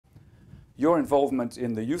Your involvement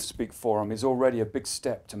in the YouthSpeak Forum is already a big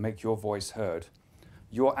step to make your voice heard.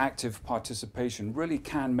 Your active participation really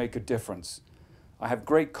can make a difference. I have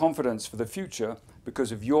great confidence for the future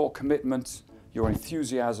because of your commitment, your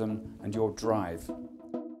enthusiasm, and your drive.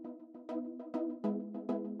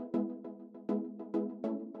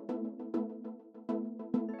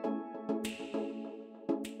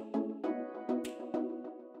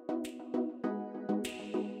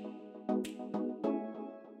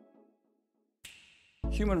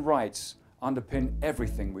 Human rights underpin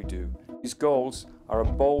everything we do. These goals are a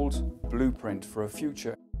bold blueprint for a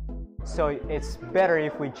future. So it's better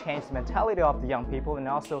if we change the mentality of the young people and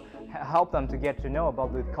also help them to get to know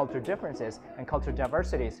about the cultural differences and cultural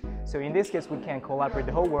diversities. So in this case, we can collaborate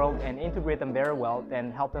the whole world and integrate them very well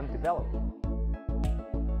and help them develop.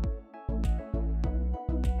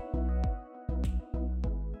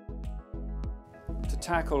 To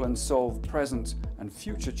tackle and solve present and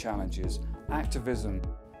future challenges, activism.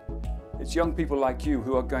 It's young people like you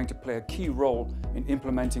who are going to play a key role in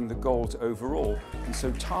implementing the goals overall, and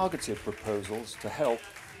so targeted proposals to help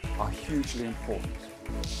are hugely important.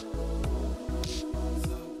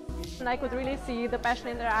 And I could really see the passion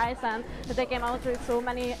in their eyes, and that they came out with so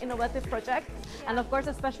many innovative projects. And of course,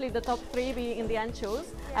 especially the top 3 we in the end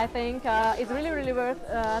chose. I think it's really worth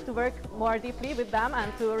to work more deeply with them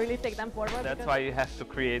and to really take them forward. That's why you have to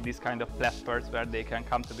create these kind of platforms where they can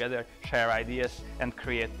come together, share ideas and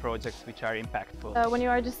create projects which are impactful. When you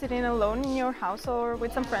are just sitting alone in your house or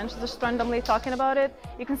with some friends just randomly talking about it,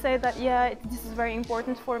 you can say that, yeah, this is very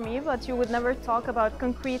important for me, but you would never talk about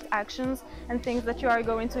concrete actions and things that you are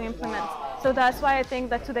going to implement. So that's why I think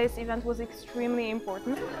that today's event was extremely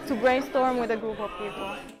important, to brainstorm with a group of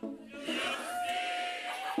people.